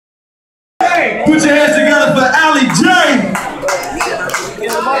Put your hands together for Ali J.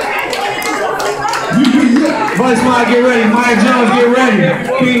 Vice Mike, get ready. Mike Jones, get ready.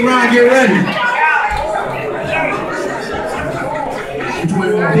 King Ron, get ready.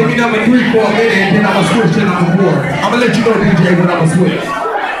 Give me number 3 for a minute, and then I'm gonna switch to number 4. I'm gonna let you know, DJ, when I'm gonna switch.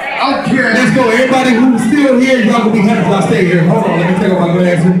 Okay. Let's go. Everybody who's still here, y'all gonna be happy if I stay here. Hold on, let me take off my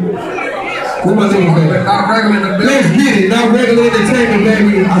glasses. What my name is? Let's get it. Not regular entertainment,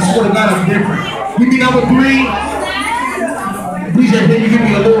 baby. I swear to God, I'm different. Give me number 3. DJ, can you give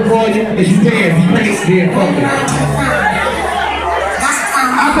me a little volume? As you can. If you can't, then fuck it.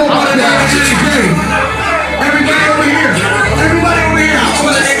 I go by the name of LJ. Everybody over here. Everybody over here. I go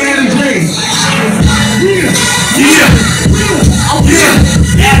by the name of LJ. Yeah.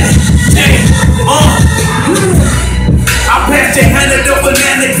 I passed your hand at the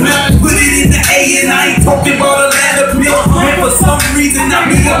banana clip, put it in the A, and I ain't talking about a ladder bill. And for some reason, I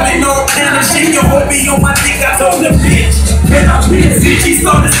be up in all kind of shit. Your hoe be on my dick, I told the bitch. And I busy. She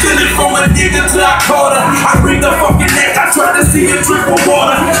started stealing from a nigga till I caught her. I bring the fucking neck, I tried to see her drip of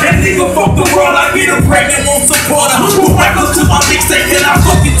water. That nigga fuck the world, I get her pregnant, won't support her. Who records to my mixtape, can I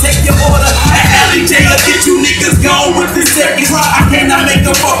fucking take your order? At LJ, I'll get you niggas gone with this second. I cannot make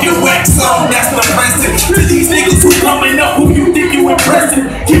a fucking wax song, that's the present. To these niggas who coming up, who you think you impressing?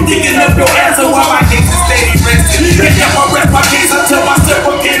 Keep digging up your ass while my case is steady resting. They got my rest my case, I tell myself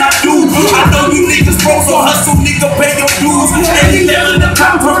what can I do? I know you niggas broke, so hustle, nigga, pay your dues. And 11 the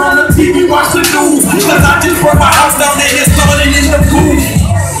cop, turn on the TV, watch the news. Cause I just brought my house down and it started in the booth.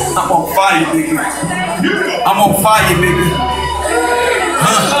 I'm on fire, nigga. I'm on fire, nigga.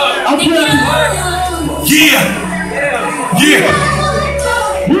 Huh? Yeah.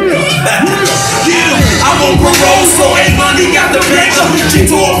 I'm on parole, so ain't money got the banger. She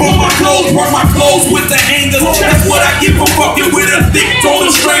tore from my clothes, brought my clothes with the hangers. That's what I get for fucking with a thick, total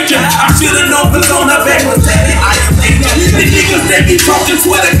stranger. I should've known cause on the back was tatted, I am danger. The niggas that be talking,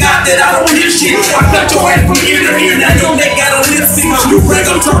 swear to God that I don't hear shit. I cut your ass from ear to ear, now your neck got a lipstick. You bring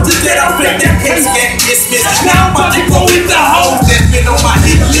them churches that I fake that case get dismissed. Now I'm about to go hit the hoes that's been on my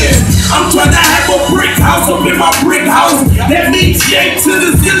hit list. I'm trying to have a brick house up in my brick house. That means yank to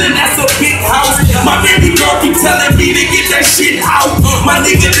the ceiling, that's a big house. My baby girl keep telling me to get that shit out. My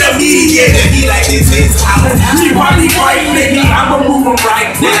nigga the mediator, he like this his house. She probably right, nigga, I'ma move him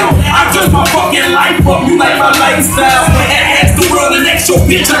right now. I just my fucking life up, you like my lifestyle. And ask the world and ask your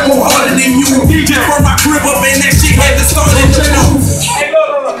bitch, I go harder than you. Just from my crib up and that shit had to start in the news.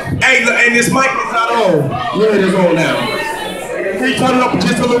 Hey, look, and this mic is not on. Yeah, it is on now. Can you turn it up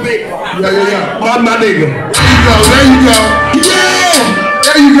just a little bit? Yeah. My nigga. There you go. Yeah!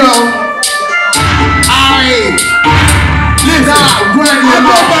 There you go. Aight. Listen, I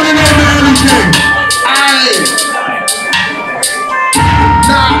go by the name of LJ. Aight.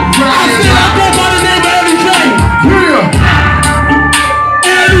 I go by the name of LJ. Yeah.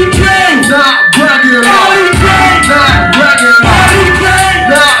 LJ. Not bragging on. LJ. Not bragging on. LJ.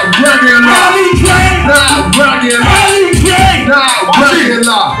 Not bragging on. LJ. Not bragging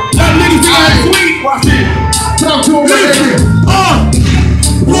on. That niggas is sweet. Watch it. Talk to him. Listen.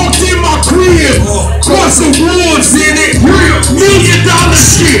 Walked in my crib. Caught some wolves in it. $1 million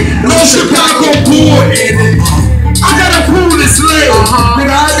shit. No Chicago boy in it. I got a pool to slay.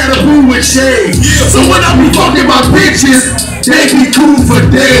 Nigga, I got a pool with shade. So when I be fucking my bitches, they be cool for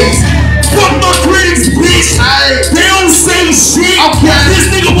days. Fuck my critics, bitch. They don't say shit.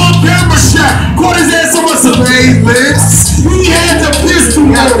 This nigga want camera shot. Caught his ass on my surveillance. We had the pistol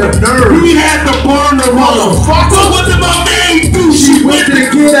on the nerve. We had the burner on him. So what did my man do? She went to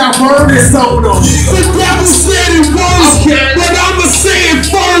get our burners on him. The devil said it was, but I'ma say it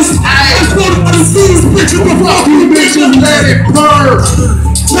first. Let's go to the scenes picture before you bitches let it burn.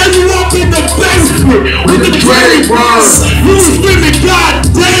 Now you up in the basement with the dirty birds. You screaming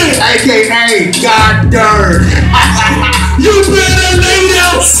goddamn, aka goddamn. You better lay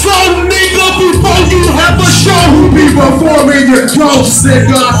down slow, nigga, before you have a show. Who be performing your ghost,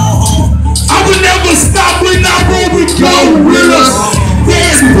 nigga? I would never stop when I roll with gorillas.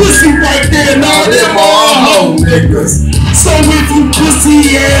 There's pussy right there, and all them all hoe niggas. So if you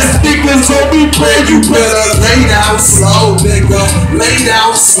pussy ass niggas on me play, you better lay down slow, nigga. Lay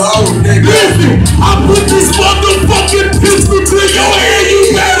down slow, nigga. Listen, I put this motherfucking pistol to your head,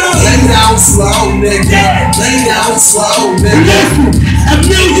 you better lay down slow, nigga. Lay down slow, nigga. Listen, 1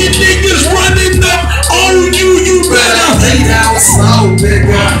 million niggas running up on you, you better lay down slow,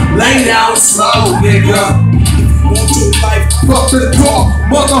 nigga. Lay down slow, nigga. Want your life, fuck the door,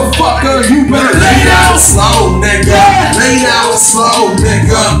 motherfucker, you better lay down slow, nigga. Lay down slow,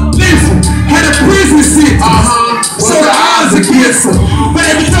 nigga. Listen, had a prison sit, so the odds against him. But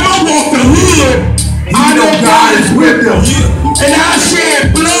every time I walk the hood, is with them. And I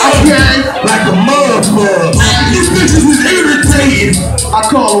shed blood, okay, like a motherfucker. These bitches is irritating. I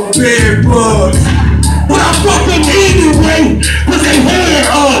call them bad bugs. But I fuck them anyway, cause they head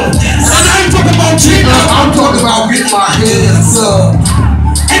up. And I ain't talking about chicken, I'm talking about getting my hands up.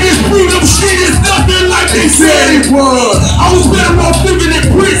 And this freedom shit is nothing like they said it was. I was better off living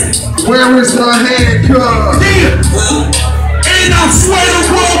in prison. Where is the handcuff? Yeah. And I swear the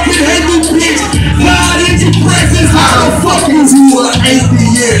world can hate you, bitch. God in your presence, how the fuck is you an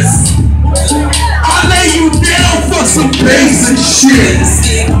atheist? I lay you down for some basic shit.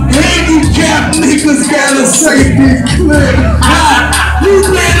 Handicapped niggas gotta safety clip. You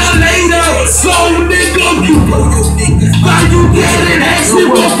better later, so nigga. Why you getting action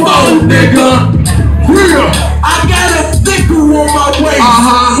before, nigga? Real. I got a nickel on my waist,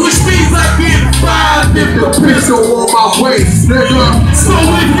 which means I get 5 if the pistol on my waist, nigga. So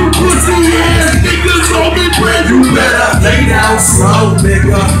if you pussy ass niggas on me, friend, you better lay down slow,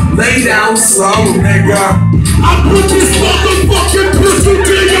 nigga. Lay down slow, nigga. I put this motherfucking pistol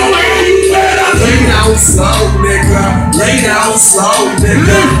to your head, you better lay down slow, nigga. Lay down slow, nigga.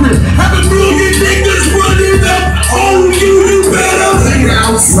 Listen, have a million niggas running up on you, you better lay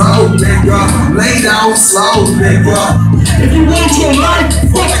down slow, nigga. Lay down slow, nigga. If you want your life,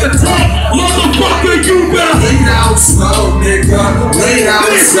 fuck the top, motherfucker, you better lay down slow, nigga. Lay down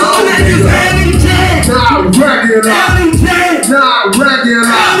slow, nigga. Not regular. Not regular.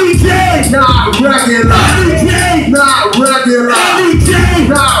 Not regular. Not regular.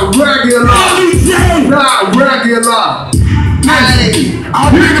 Not regular. Not regular. Hey,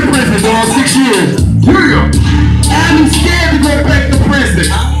 I've been in prison, dog, 6 years. Yeah. I'm scared to go back to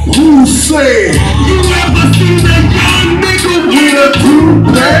prison. Who said? You ever seen a young nigga with a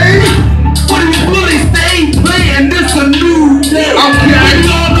toupee? But these bullies, they ain't playing, this a new day.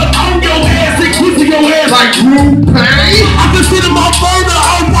 Okay. On your ass and kissing your ass like toupee. I consider my brother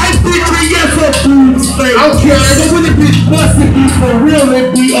a white picture, yes, a doomsday. Okay. So when it be busted, be for real,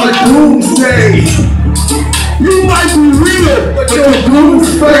 it be a doomsday. You might be real, but you're a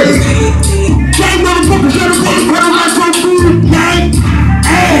doomsday. Gang motherfuckers, better watch your food, gang.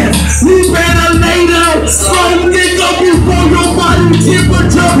 Ass, you better lay down slow, nigga, before your body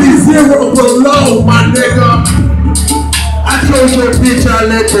temperature be 0 below, my nigga. I told your bitch I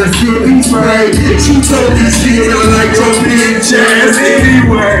let her see me spray. She told me she didn't like your bitch ass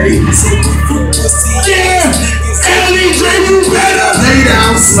anyway. Yeah, LEJ, you better lay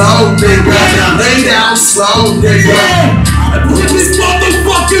down slow, nigga. Lay down slow, nigga. Yeah. I put this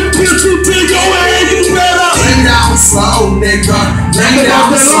motherfucking pistol to your head, you better lay down slow, nigga. Lay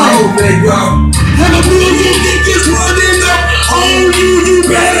down slow, nigga. Have a million niggas running up on you, you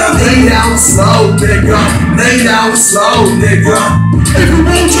better lay down slow, nigga. Lay down slow, nigga. If you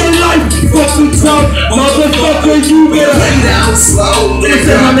want your life, fuck the top, motherfucker, you better lay down slow,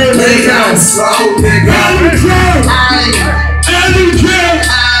 nigga. Lay down slow, nigga.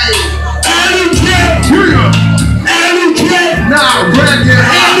 Not regular.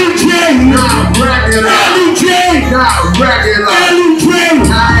 Not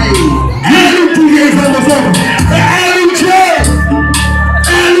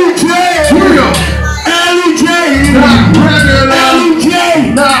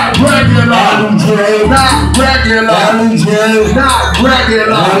regular.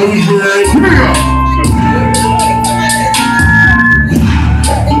 Not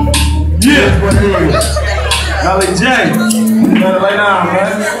regular. LYJ, better lay down,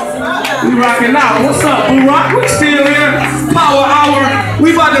 man. We rocking out. What's up, Boo Rock? We still here. Power Hour.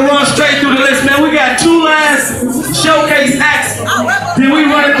 We about to run straight through the list, man. We got 2 last showcase acts. Then we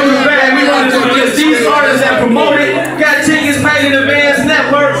running through the bag. We running through the list. These artists that promoted, got tickets paid in advance,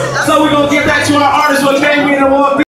 network. So we're gonna get back to our artists.